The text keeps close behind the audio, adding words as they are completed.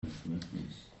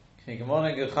Okay, good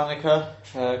morning, good Chanukah,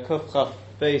 Kuf Chaf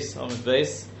Beis, Amud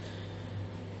Beis.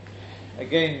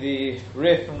 Again, the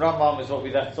riff from Rambam is what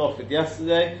we left off with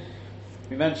yesterday.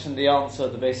 We mentioned the answer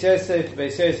of the Beis Yosef. The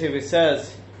Beis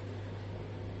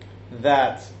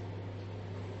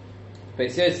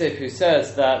Yosef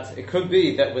says that it could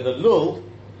be that with a lul,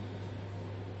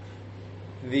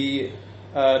 the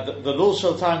lul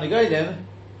shel Tar Negodim,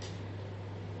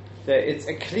 that it's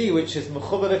a kli which is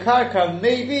mechuber karka.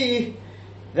 Maybe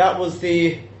that was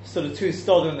the sort of two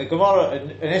stodim in the Gemara.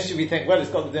 Initially we think, well, it's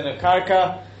got the din of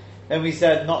karka. Then we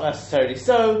said, not necessarily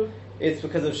so. It's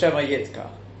because of Shema Yitka,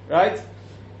 right?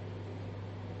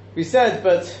 We said,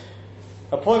 but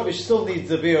a point which still needs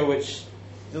a view, which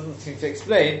doesn't seem to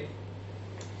explain,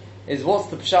 is what's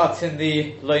the pshat in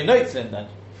the Lo Noitzlin then?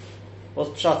 What's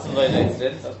pshat in Lo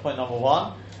Noitzlin? That's point number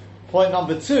one. Point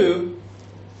number two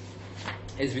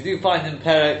is we do find in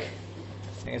Perek,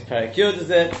 I think it's Perek Yud, is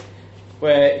it?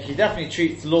 Where he definitely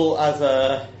treats lul as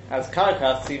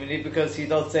karka, seemingly, because he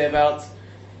does say about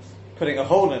putting a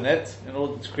hole in it in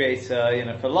order to create,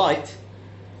 for light.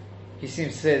 He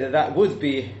seems to say that would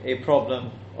be a problem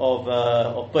of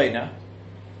Baina.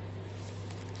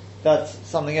 That's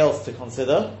something else to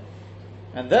consider.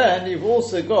 And then you've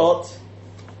also got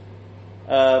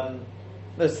those.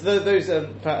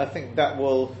 I think those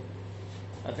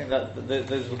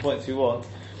are the points we want.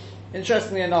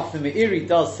 Interestingly enough, the Meiri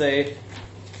does say,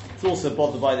 it's also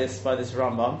bothered by this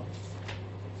Rambam.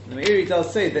 The Meiri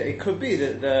does say that it could be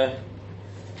that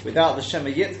without the Shema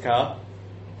Yitka,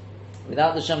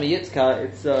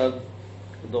 it's the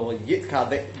Yitka,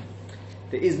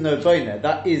 there is no boner.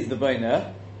 That is the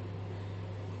boner.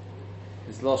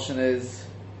 His lashon is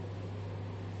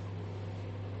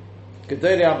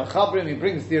Gedolei HaMechabrim. He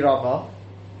brings the Rama.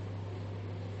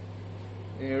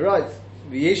 You're right.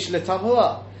 V'yesh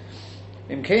letamua.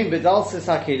 Im kein bedalses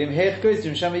hakelim heich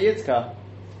goizim Shema Yitka.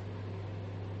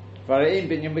 V'arein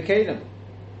binyan b'kelim.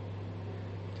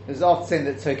 This is after saying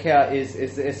that Tokea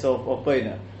is the issue of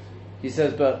boner. He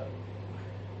says, but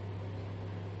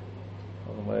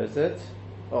hold on, where is it?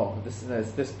 Oh,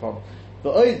 this problem.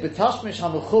 V'oid betashmish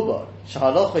hamechubar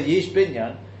shahalocha yish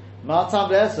binyan ma'atam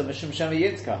le'esa mishum Shema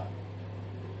Yitka.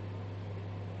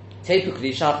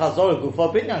 Typically, shachazor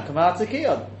gufa binyan k'ma'at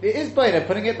tzikiyad. It is boner,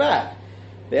 putting it back.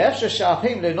 Ve'efsha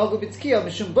sha'afim le'nogu b'tzikiyad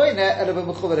mishum boner ela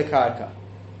b'mechubar karka.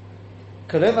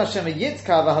 Kolema Shema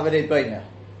Yitka v'havarei boner.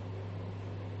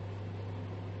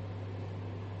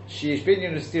 Sheesh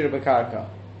binyan ustira b'karka.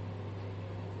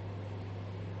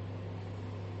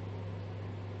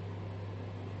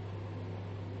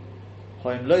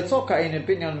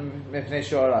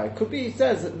 Could be, he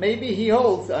says, that maybe he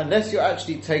holds, unless you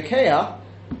actually Tokea,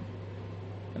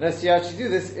 unless you actually do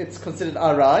this, it's considered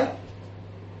arai,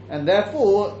 and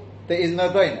therefore there is no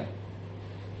boner.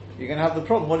 You're going to have the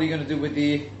problem. What are you going to do with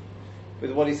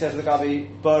what he says, the Gabi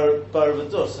bar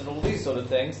v'dus and all these sort of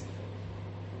things?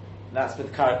 And that's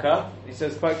with karka. He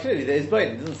says quite clearly there is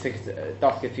boner. He doesn't think it's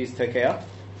dafka if he's Tokea.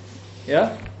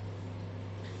 Yeah.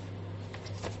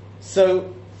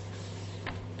 So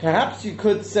perhaps you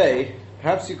could say,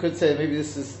 maybe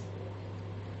this is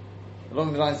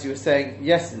along the lines you were saying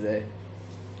yesterday,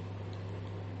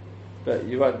 but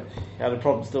you had a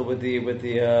problem still with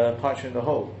the puncturing the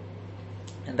hole,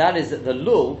 and that is that the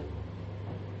lul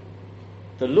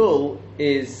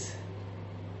is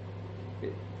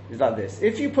like this.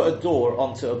 If you put a door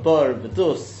onto a bar,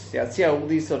 v'dus, yatzia, all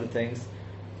these sort of things,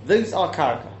 those are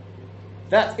karka.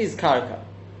 That is karka.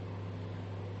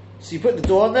 So you put the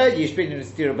door on there, yish binyan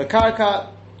ustira b'karka,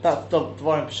 that's the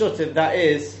Dvarim Pshutim, that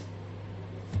is,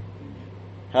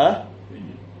 yeah.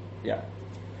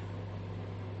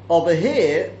 Over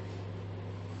here,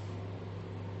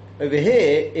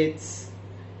 it's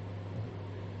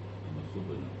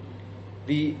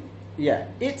it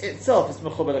itself is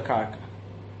mechuber karka.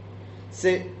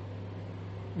 So,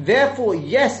 therefore,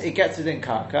 yes, it gets within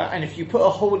karka, and if you put a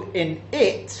hole in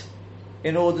it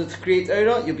in order to create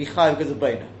orah, you'll be chayav because of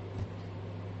boner.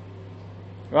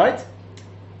 Right?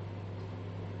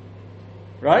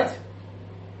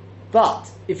 But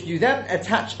if you then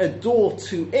attach a door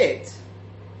to it,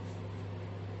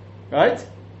 right?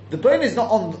 The bone is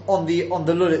not on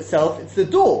the lul itself; it's the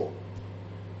door.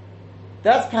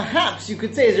 That's perhaps you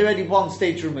could say is already one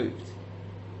stage removed.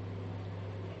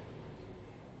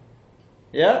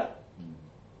 Yeah.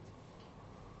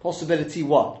 Possibility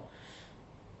one.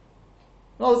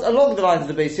 No, it's along the lines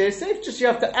of the Beis Yosef. Just you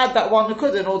have to add that one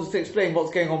nakuda in order to explain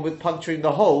what's going on with punching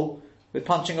a hole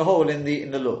in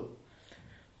the lul.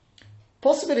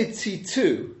 Possibility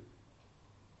two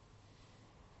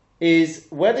is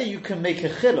whether you can make a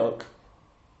chiluk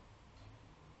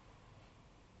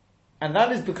And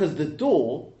that is because the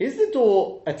door, is the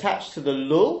door attached to the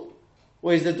lul,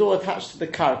 or is the door attached to the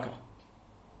karka?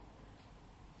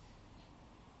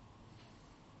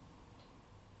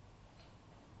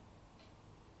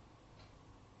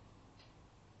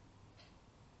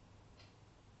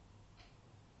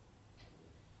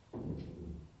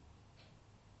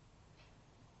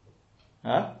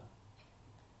 Huh?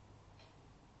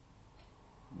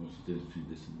 What's the difference between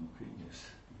this and the previous?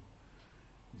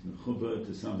 Is mechuber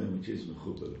to something which is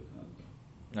mechuber?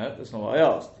 No, that's not what I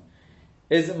asked.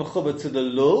 Is it mechuber to the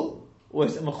lul, or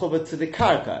is it mechuber to the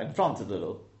karka in front of the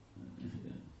lul?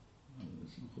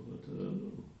 It's mechuber to the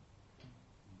lul.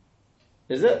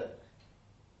 Is it?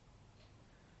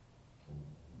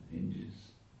 Hinges,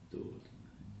 door.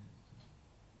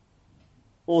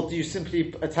 Or do you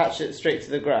simply attach it straight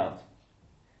to the ground?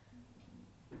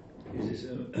 Is this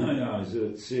is a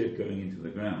tzir going into the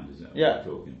ground? Is that what Yeah.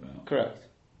 you're talking about? Correct.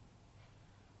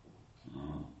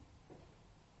 Ah.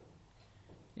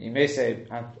 You may say,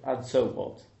 and so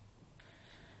what?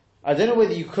 I don't know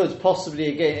whether you could possibly,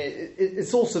 again,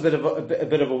 it's also a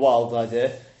bit of a wild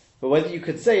idea, but whether you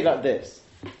could say like this.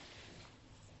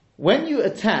 When you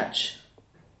attach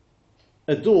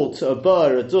a door to a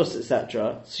bur, a dus,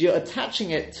 etc., so you're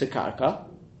attaching it to karka,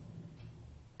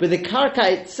 but the karka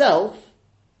itself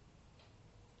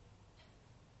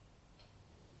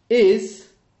is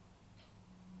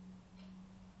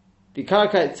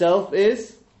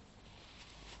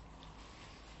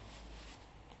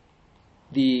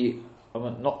the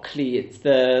not kli, it's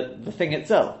the thing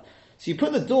itself. So you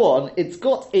put the door on,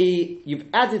 you've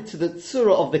added to the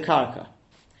tzura of the karka.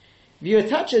 If you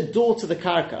attach a door to the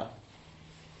karka,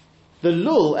 the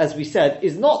lul, as we said,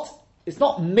 it's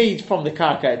not made from the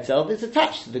karka itself, it's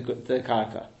attached to the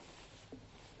karka.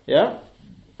 Yeah?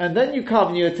 And then you come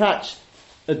and you attach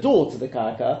a door to the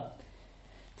karka.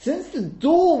 Since the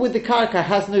door with the karka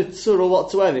has no tzura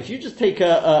whatsoever, if you just take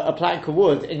a plank of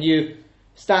wood and you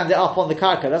stand it up on the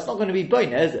karka, that's not going to be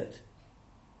boina, is it?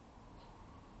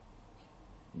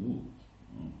 Ooh.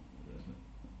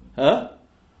 Huh?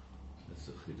 That's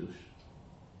a chidush.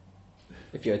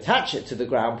 If you attach it to the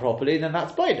ground properly, then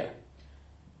that's boina.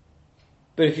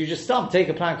 But if you just take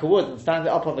a plank of wood and stand it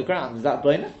up on the ground, is that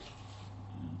boina?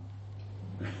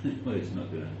 Well, it's not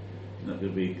going to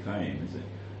be kaim, is it?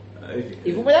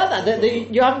 Even without that,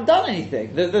 you haven't done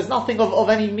anything. There's nothing of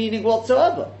any meaning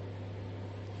whatsoever.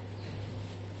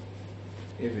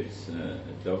 If it's a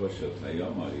davar shel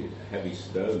tayama, a heavy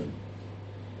stone,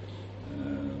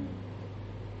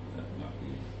 that might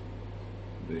be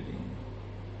really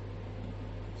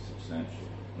substantial.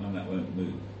 One that won't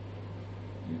move.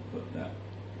 You put that.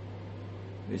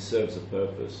 It serves a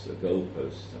purpose, a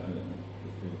goalpost. I don't know.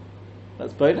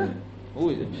 That's boina?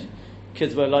 Ooh,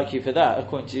 kids won't like you for that.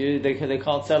 According to you, they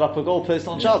can't set up a goalpost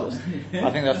on Shabbos. I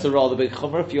think that's a rather big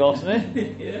chumrah, if you ask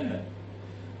me. Yeah.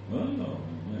 Well,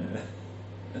 yeah.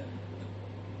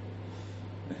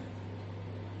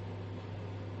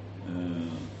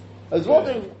 I was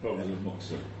wondering. Problems of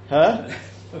moxa. Huh?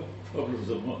 Problems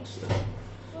of moxa.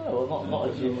 Oh, well, not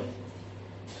if you.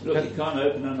 Look, you can't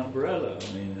open an umbrella.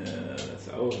 I mean, that's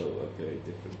okay,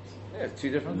 different. Yeah, it's two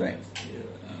different things. Yeah.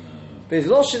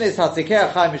 Bezloshin is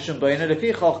hatzikeh chai mishum boina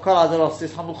lefichach kol adalos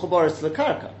is hamuchaboris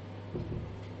lekarka.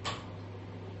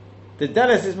 The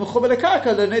delis is muchaber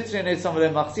lekarka lo nitzri and some of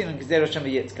them machzin and gzero shem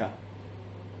yitzka.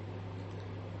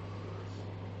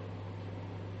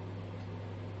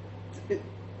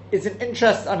 It's an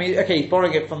interest. I mean, okay,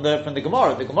 borrowing it from the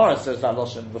Gemara. The Gemara says that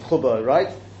loshin mechuber, right?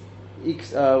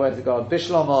 Where's it gone?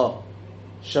 Bishlama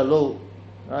shalul,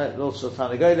 right? Lul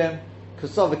shulchan agolim.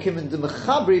 Kasava kimin de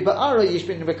mechabri ba'ara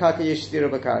yishbin bekarka yishdira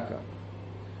bekarka.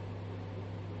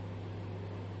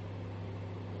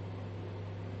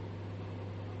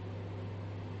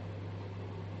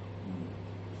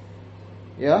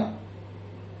 Yeah.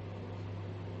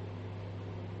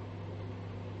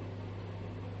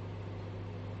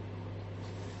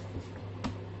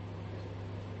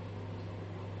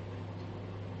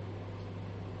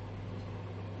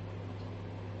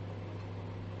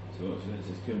 So it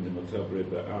says kim de mechabri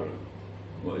ba'ara.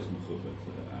 What is mechuber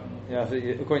for the ara? Yeah, so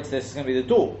according to this, it's going to be the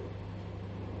door.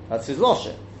 That's his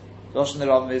loshin. Loshin the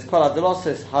Rambam is kol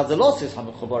hadelosis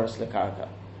hamechubaris lekarka.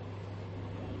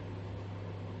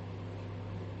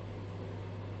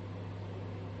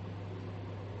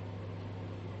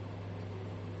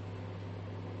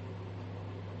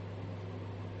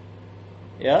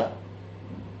 Yeah.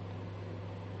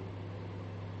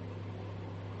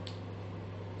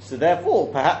 So therefore,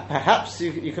 perhaps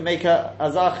you can make a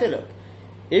azar chiluk.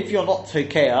 If you're not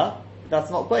tokeah, that's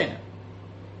not boina.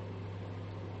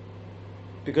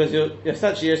 Because you're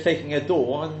essentially just taking a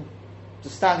door and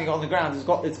just standing on the ground,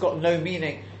 it's got no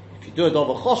meaning. If you do a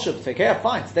dover choshev, take care,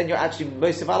 fine. So then you're actually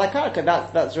most of ala karka.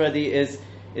 That's already is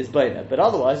baina. But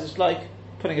otherwise, it's like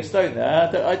putting a stone there.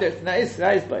 I don't think that is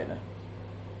baina,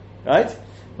 right?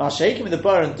 Ma'ashekim in the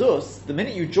bar and dus. The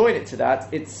minute you join it to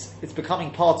that, it's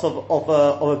becoming part of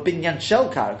a binyan shel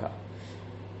karka.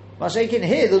 Ma'ashekim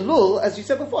here, the lul, as you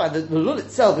said before, the lul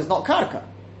itself is not karka.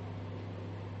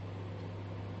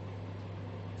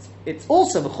 It's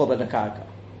also mechuber the karka.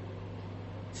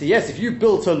 So yes, if you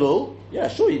built a lul, yeah,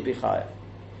 sure you'd be chayav.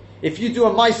 If you do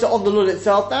a maisa on the lul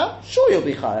itself now, sure you'll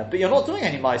be chayav. But you're not doing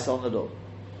any maisa on the lul.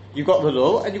 You've got the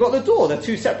lul and you've got the door. They're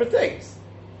two separate things.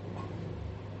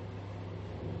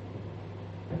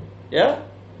 Yeah?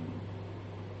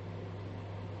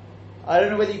 I don't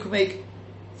know whether you can make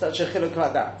such a chiluk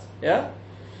like that. Yeah?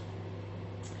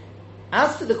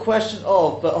 As for the question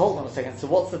of, but hold on a second, so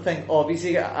what's the thing of, you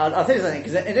see, I'll tell you something,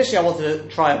 because initially I wanted to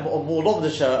try a more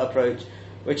Lomdasher approach,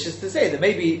 which is to say that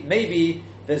maybe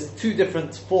there's two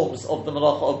different forms of the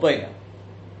malacha of Baina.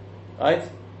 Right?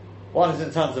 One is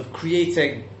in terms of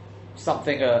creating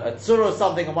something, a tzura or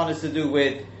something, and one is to do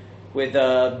with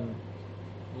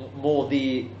more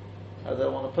the, how do I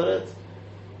want to put it?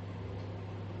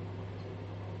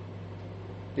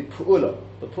 The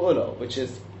pu'ula, which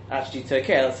is actually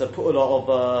Turkey. That's a pu'ula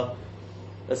of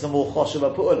that's a more choshev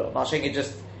a pu'ula. Mashing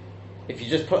just, if you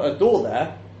just put a door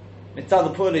there, mitzad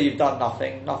the pu'ula you've done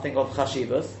nothing of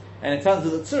chashivas, and in terms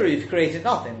of the tzura you've created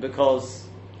nothing because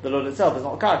the lul itself is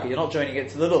not karka. You're not joining it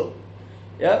to the lul.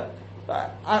 Yeah,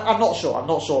 but I'm not sure. I'm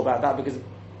not sure about that because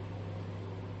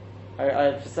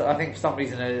I think for some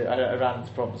reason I ran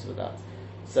into problems with that.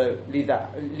 So leave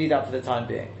that for the time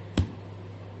being.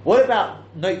 What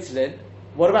about noitzlin?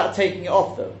 What about taking it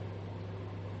off though?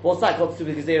 What's that got to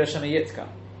do with Gezerah Shema Yitzka?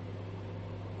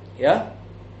 Yeah?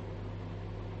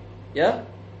 Yeah?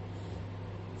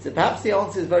 So perhaps the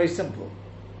answer is very simple.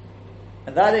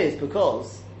 And that is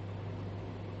because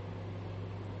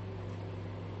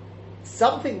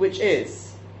something which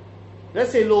is,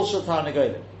 let's say Lul Shultan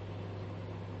Negolim.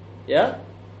 Yeah?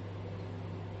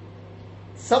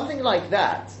 Something like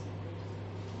that,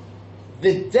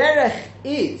 the derech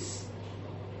is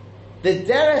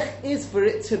for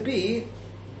it to be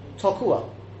tokua.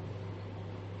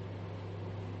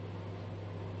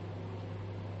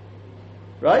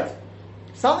 Right?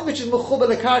 Something which is mechuber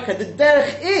lekarka, the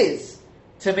derech is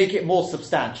to make it more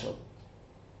substantial.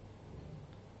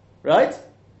 Right?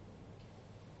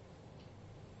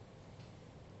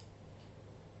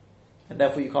 And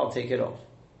therefore you can't take it off.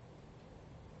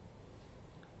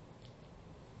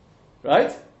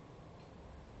 Right?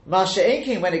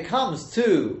 Masha'enkin, when it comes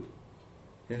to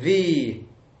the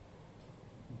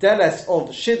deles of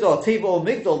shidor, teva, or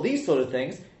migdal, these sort of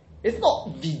things, it's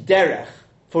not the derech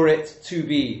for it to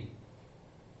be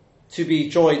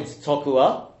joined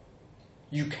tokua.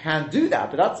 You can do that,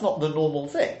 but that's not the normal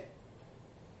thing.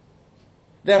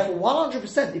 Therefore,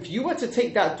 100%, if you were to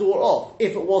take that door off,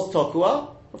 if it was tokua,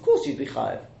 of course you'd be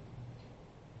chayav.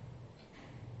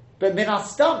 But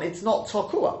minastam, it's not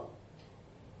tokua.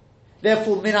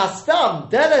 Therefore, minastam,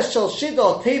 deles shel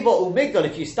shidor, teva, umigdal,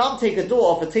 if you stam take a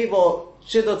door off a teva,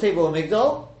 shidor, teva,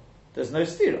 umigdal, there's no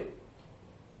stira.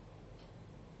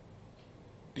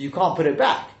 But you can't put it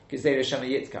back, Gezerah Shema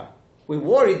Yitzka. We're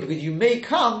worried because you may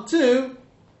come to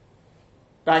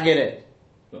bang it in.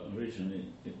 But originally,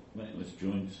 when it was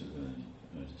joined to the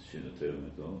shidor, teva,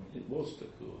 umigdal, it was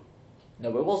takua. No,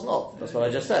 it was not. That's what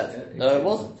I just said. No, it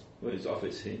wasn't. Well, it's off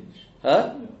its hinge.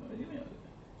 Huh?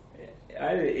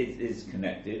 Either it is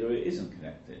connected or it isn't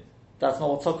connected. That's not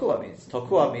what tokua means.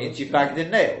 Tokua means you banged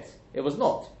in nails. It was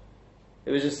not.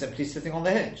 It was just simply sitting on the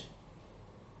hinge.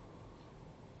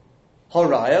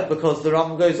 Horaya, because the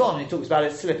Rambam goes on and he talks about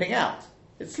it slipping out.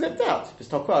 It slipped out. If it's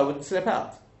tokua, it wouldn't slip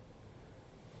out.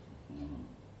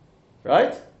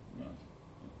 Right? No.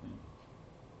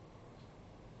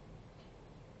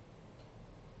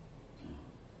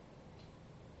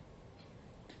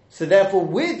 So therefore,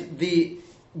 with the,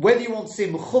 whether you want to say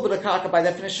mechubar karka, by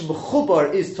definition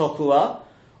mechubar is tokua,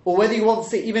 or whether you want to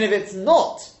say even if it's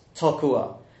not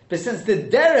tokua, but since the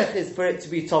derech is for it to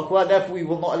be tokua, therefore we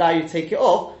will not allow you to take it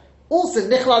off. Also,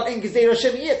 nichlal in gezerah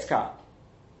shem yitzka.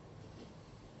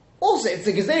 Also, it's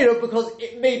a gezerah because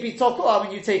it may be tokua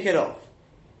when you take it off.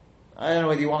 I don't know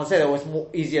whether you want to say that, or it's more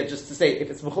easier just to say if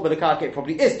it's mechubar karka, it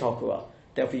probably is tokua.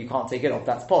 Therefore, you can't take it off.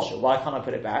 That's posher. Why can't I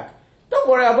put it back? Don't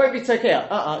worry, I won't be taken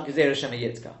out. Gezerah Shema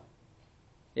Yitzka.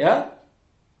 Yeah?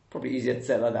 Probably easier to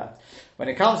say it like that. When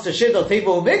it comes to Shidor,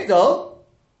 Teva, Migdal,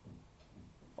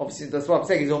 obviously that's what I'm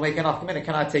saying, is all make enough minute,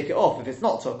 can I take it off if it's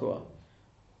not Tokua?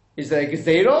 Is there a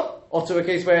Gezerah, or to a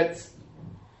case where it's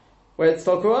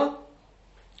Tokua?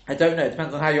 I don't know. It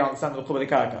depends on how you understand the Mechubar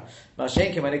Karka.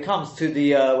 Mashenkin, when it comes to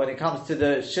the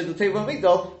Shidduch Teva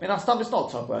Migdal, Minastam it's not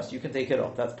top worse. You can take it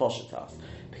off. That's Poshetas.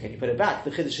 But can you put it back?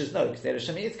 The Chiddush is no, because they're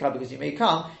Hashem Yitzka, because you may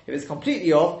come if it's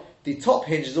completely off. The top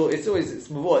hinge is always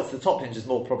the top hinge is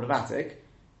more problematic.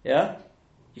 Yeah,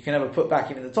 you can never put back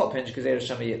even the top hinge because they're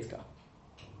Hashem Yitzka.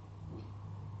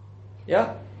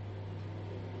 Yeah,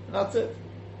 and that's it.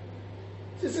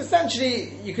 So it's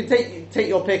essentially, you can take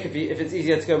your pick if it's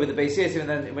easier to go with the base Yosef, and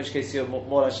then in which case you're more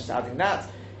or less just adding that,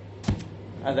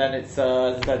 and then it's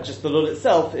just the lul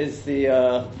itself is the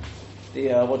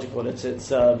what do you call it? It's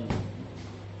to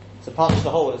punch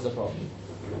the hole is the problem.